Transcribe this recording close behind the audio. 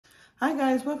Hi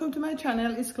guys, welcome to my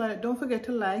channel. It's Claudette. Don't forget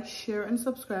to like, share and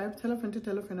subscribe. Tell a friend to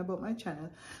tell a friend about my channel,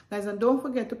 guys, and don't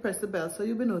forget to press the bell so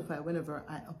you'll be notified whenever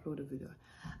I upload a video.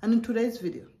 And in today's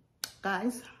video,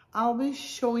 guys, I'll be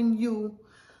showing you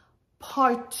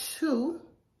part 2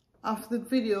 of the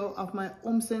video of my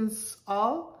HomeSense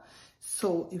haul.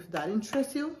 So if that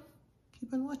interests you,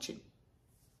 keep on watching.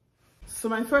 So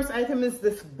my first item is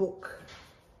this book.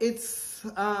 It's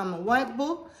a white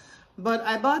book, but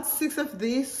I bought 6 of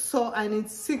these, so I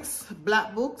need 6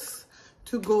 black books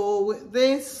to go with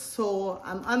this. So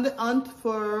I'm on the hunt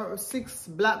for 6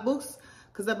 black books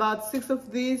because I bought 6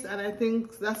 of these, and I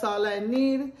think that's all I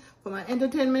need for my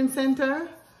entertainment center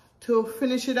to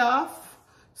finish it off.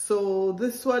 So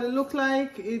this is what it looked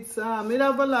like. It's it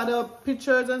have a lot of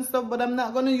pictures and stuff, but I'm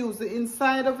not gonna use the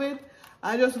inside of it.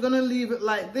 I'm just gonna leave it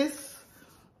like this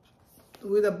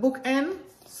with a book end.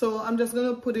 So I'm just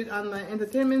gonna put it on my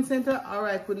entertainment center, or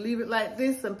I could leave it like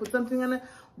this and put something on it,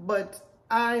 but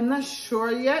I'm not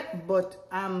sure yet, but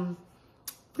I'm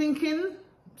thinking.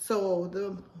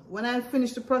 So when I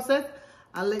finish the process,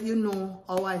 I'll let you know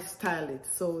how I style it.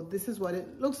 So this is what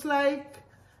it looks like,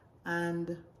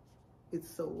 and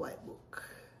it's a white book.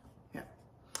 Yeah.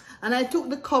 And I took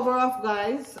the cover off,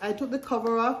 guys. I took the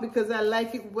cover off because I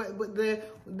like it with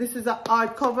this is an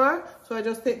art cover. So I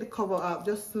just take the cover off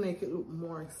just to make it look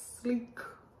more sleek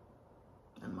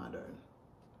and modern.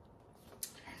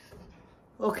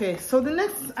 Okay, so the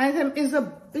next item is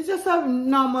it's just a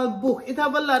normal book. It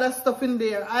have a lot of stuff in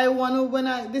there.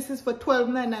 This is for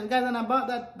 $12.99, guys, and I bought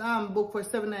that book for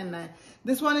 $7.99.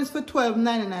 This one is for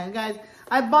 $12.99, guys.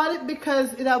 I bought it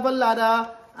because it have a lot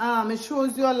of it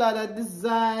shows you a lot of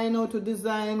design, how to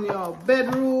design your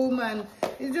bedroom, and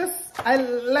I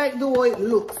like the way it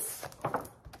looks.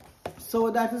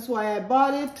 So that is why I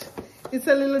bought it. It's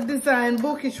a little design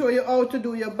book. It shows you how to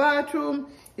do your bathroom.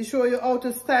 It shows you how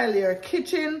to style your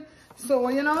kitchen. So,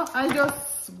 you know, I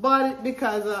just bought it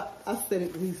because of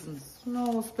aesthetic reasons.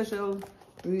 No special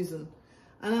reason.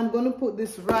 And I'm going to put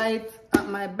this right at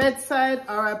my bedside,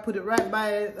 or I put it right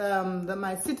by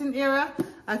my sitting area.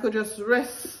 I could just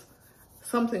rest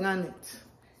something on it.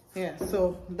 Yeah,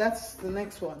 so that's the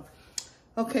next one.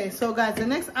 Okay, so guys, the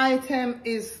next item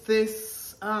is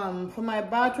this for my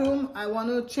bathroom. I want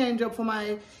to change up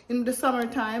in the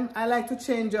summertime, I like to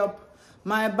change up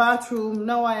my bathroom.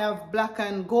 Now I have black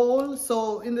and gold,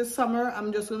 so in the summer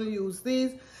I'm just going to use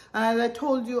these. And as I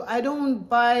told you, I don't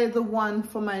buy the one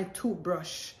for my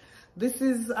toothbrush. This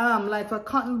is like for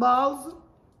cotton balls.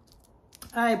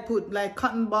 I put like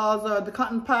cotton balls, or the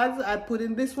cotton pads, I put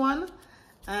in this one.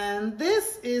 And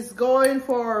this is going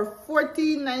for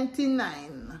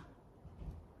 $14.99.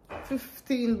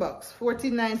 15 bucks,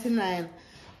 $14.99.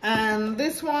 And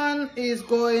this one is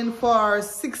going for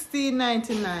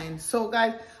 $16.99. So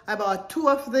guys, I bought 2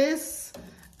 of this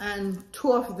and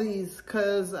 2 of these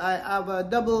because I have a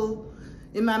double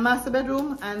in my master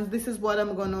bedroom, and this is what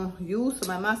I'm gonna use for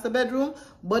my master bedroom.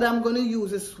 But I'm gonna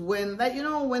use this when, like, you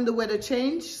know, when the weather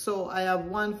change. So I have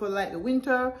one for like the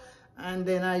winter, and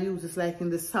then I use this like in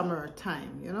the summer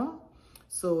time, you know.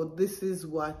 So this is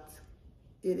what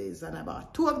it is, and I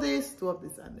bought 2 of this,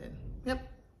 and then yep.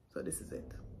 So this is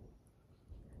it.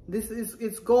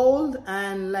 It's gold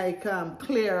and like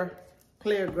clear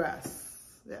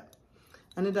grass, yeah.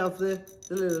 And it has the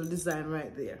little design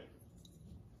right there.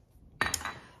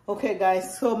 Okay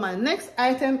guys, so my next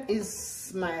item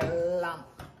is my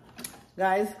lamp,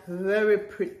 guys. Very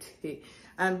pretty.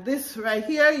 And this right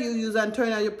here, you use and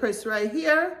turn on. You press right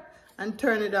here and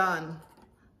turn it on.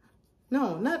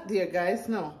 No, not there, guys.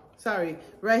 No, sorry,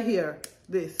 right here.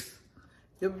 This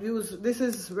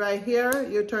is right here.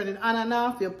 You turn it on and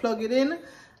off. You plug it in,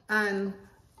 and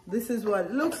this is what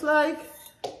it looks like,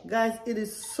 guys. It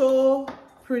is so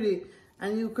pretty,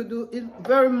 and you could do it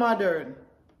very modern,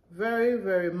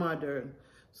 very modern.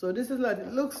 So this is what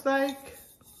it looks like.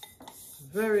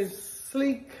 Very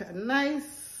sleek and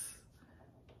nice.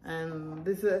 And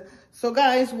this is, so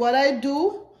guys, what I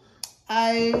do,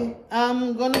 I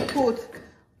am gonna put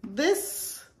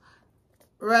this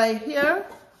right here.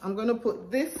 I'm gonna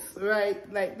put this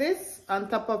right like this on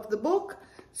top of the book,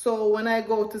 so when I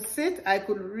go to sit, I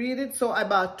could read it. So I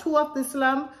bought 2 of this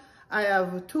lamp. I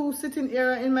have 2 sitting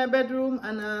area in my bedroom,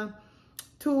 and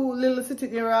 2 little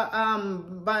sitting area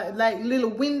by like little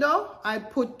window. I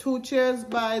put 2 chairs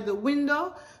by the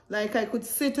window, like I could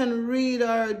sit and read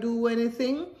or do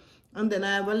anything. And then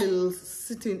I have a little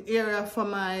sitting area for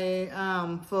my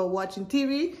for watching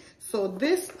TV. So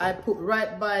this I put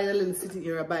right by the little sitting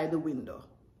area by the window.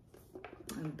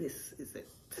 And this is it,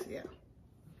 yeah.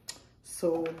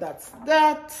 So that's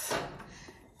that.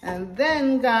 And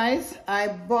then guys, I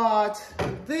bought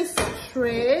this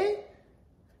tray.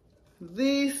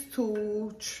 These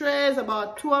 2 trays,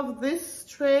 about 2 of this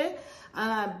tray,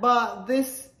 and I bought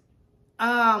this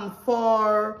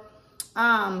for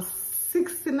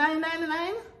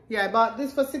 $69.99. Yeah, I bought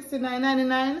this for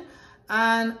 $69.99,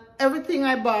 and everything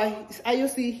I buy, you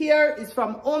see here, is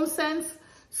from HomeSense.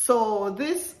 So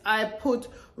this I put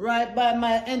right by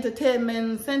my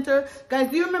entertainment center.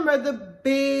 Guys, do you remember the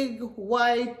big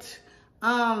white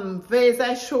vase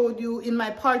I showed you in my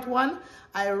part 1?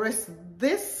 I rest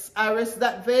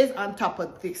that vase on top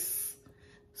of this.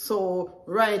 So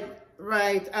right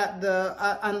at the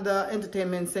on the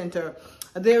entertainment center,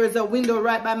 there is a window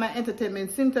right by my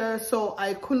entertainment center, so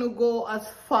I couldn't go as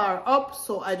far up,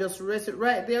 so I just rest it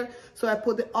right there. So I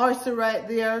put the RC right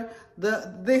there.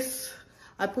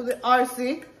 I put the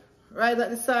RC right at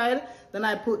the side, then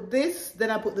I put this,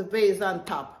 then I put the vase on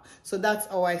top. So that's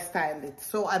how I styled it.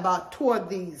 So I bought 2 of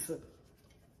these,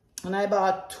 and I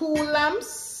bought 2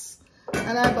 lamps,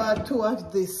 and I bought 2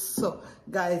 of this. So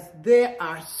guys, they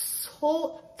are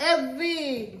so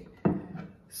heavy,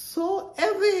 so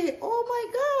heavy. Oh my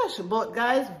gosh. But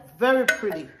guys, very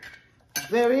pretty,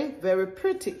 very, very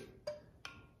pretty,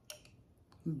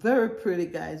 very pretty,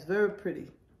 guys, very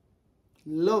pretty.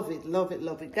 Love it, love it,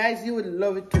 love it. Guys, you will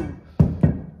love it too.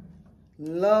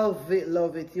 Love it,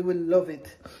 love it. You will love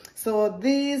it. So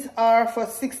these are for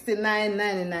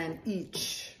 $69.99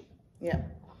 each. Yeah.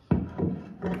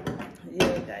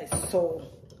 Yeah, guys. So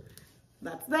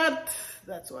that's that.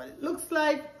 That's what it looks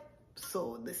like.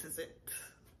 So this is it.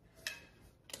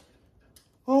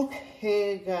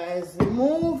 Okay, guys.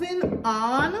 Moving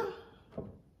on.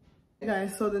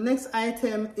 Guys, so the next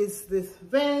item is this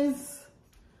vase.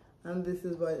 And this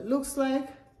is what it looks like.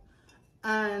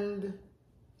 And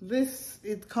this,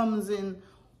 it comes in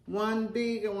 1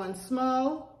 big and 1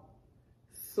 small.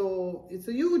 So it's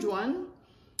a huge one.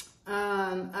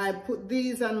 And I put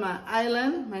these on my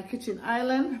island, my kitchen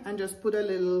island, and just put a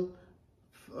little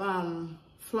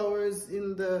flowers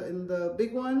in the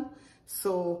big one.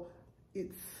 So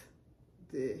it's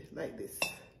like this.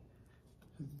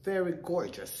 Very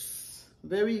gorgeous.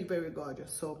 Very, very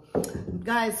gorgeous. So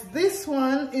guys, this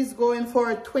one is going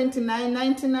for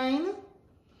 $29.99,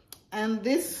 and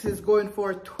this is going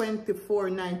for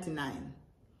 $24.99.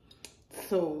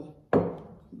 So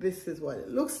this is what it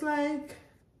looks like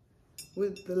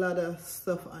with a lot of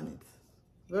stuff on it.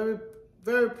 Very,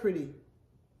 very pretty,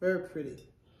 very pretty.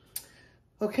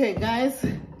 Okay guys,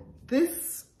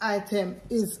 this item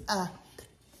is a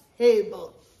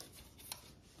table.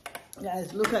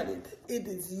 Guys, look at it. It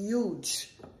is huge.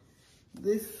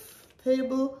 This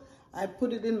table, I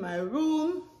put it in my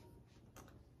room.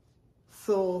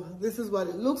 So this is what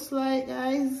it looks like,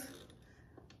 guys.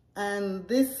 And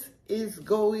this is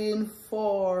going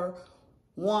for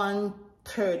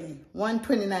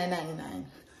 $129.99.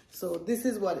 So this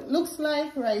is what it looks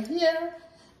like right here.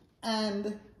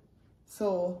 And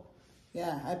so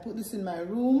yeah, I put this in my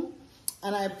room,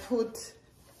 and I put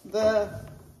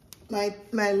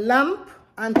my lamp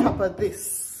on top of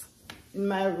this in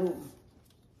my room.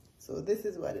 So this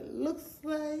is what it looks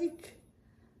like.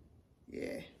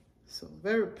 Yeah, so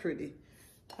very pretty.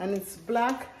 And it's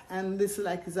black, and this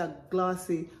like is a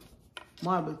glossy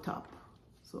marble top.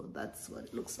 So that's what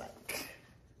it looks like.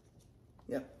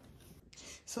 Yep.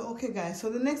 So okay guys, so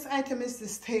the next item is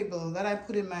this table that I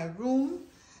put in my room.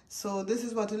 So this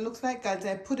is what it looks like, guys.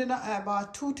 I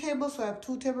bought 2 tables, so I have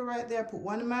 2 tables right there. I put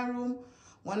 1 in my room,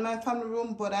 1 in my family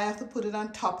room, but I have to put it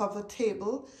on top of a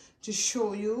table to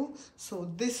show you. So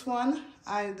this one,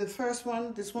 this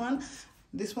one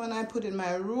I put in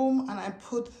my room, and I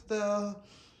put the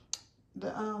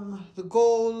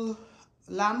gold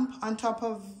lamp on top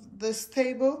of this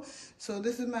table. So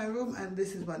this is my room, and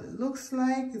this is what it looks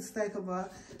like. It's like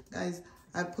guys,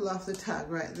 I pull off the tag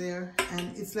right there,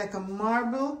 and it's like a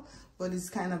marble, but it's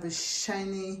kind of a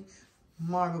shiny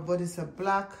marble, but it's a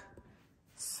black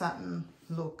satin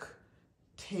look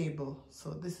table.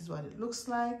 So this is what it looks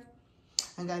like.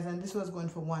 And guys, and this was going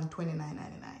for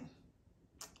 $129.99.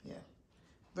 Yeah,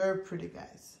 very pretty,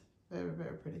 guys. Very,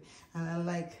 very pretty. And I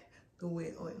like the way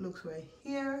it looks right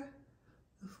here,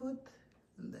 the foot,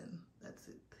 and then that's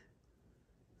it.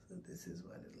 So this is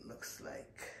what it looks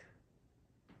like.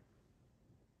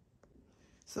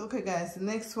 So okay guys, the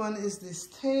next one is this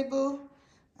table,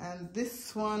 and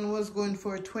this one was going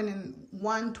for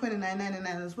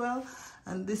 $29.99 as well.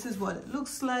 And this is what it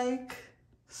looks like.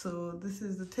 So this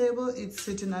is the table. It's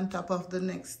sitting on top of the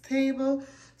next table.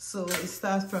 So it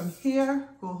starts from here,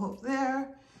 go up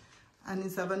there, and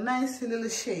it's have a nice little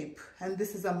shape. And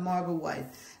this is a marble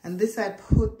white. And this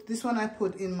one I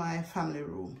put in my family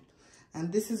room.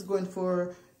 And this is going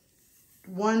for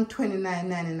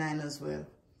 $129.99 as well.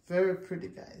 Very pretty,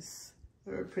 guys.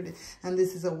 Very pretty. And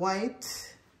this is a white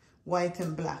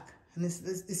and black. And this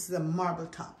is a marble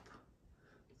top.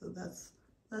 So that's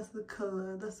the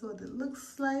color. That's what it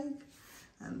looks like.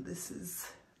 And this is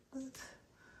that.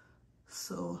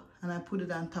 So, and I put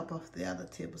it on top of the other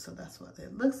table. So that's what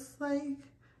it looks like.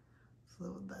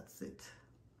 So that's it.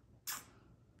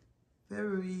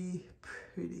 Very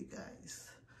pretty, guys.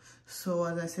 So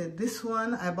as I said, this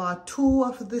one, I bought 2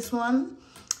 of this one.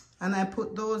 And I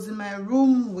put those in my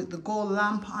room with the gold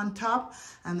lamp on top.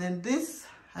 And then this,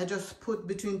 I just put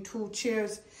between 2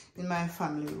 chairs in my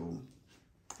family room.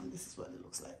 And this is what it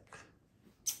looks like.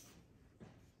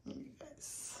 You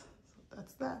guys, so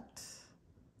that's that.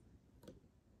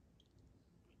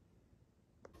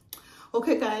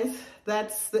 Okay, guys,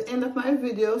 that's the end of my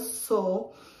video.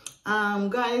 So,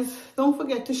 guys, don't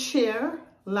forget to share,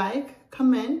 like,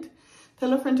 comment.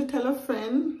 Tell a friend to tell a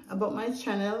friend about my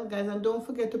channel, guys, and don't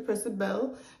forget to press the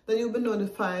bell, then you'll be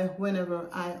notified whenever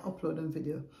I upload a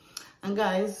video. And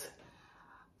guys,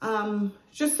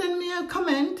 just send me a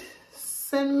comment,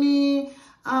 send me,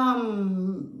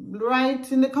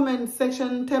 write in the comment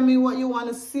section, tell me what you want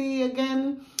to see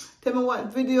again, tell me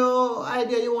what video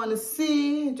idea you want to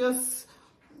see, just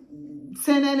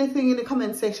send anything in the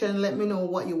comment section, let me know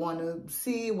what you want to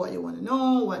see, what you want to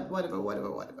know,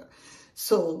 whatever.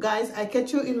 So guys, I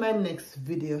catch you in my next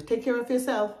video. Take care of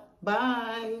yourself.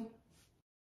 Bye.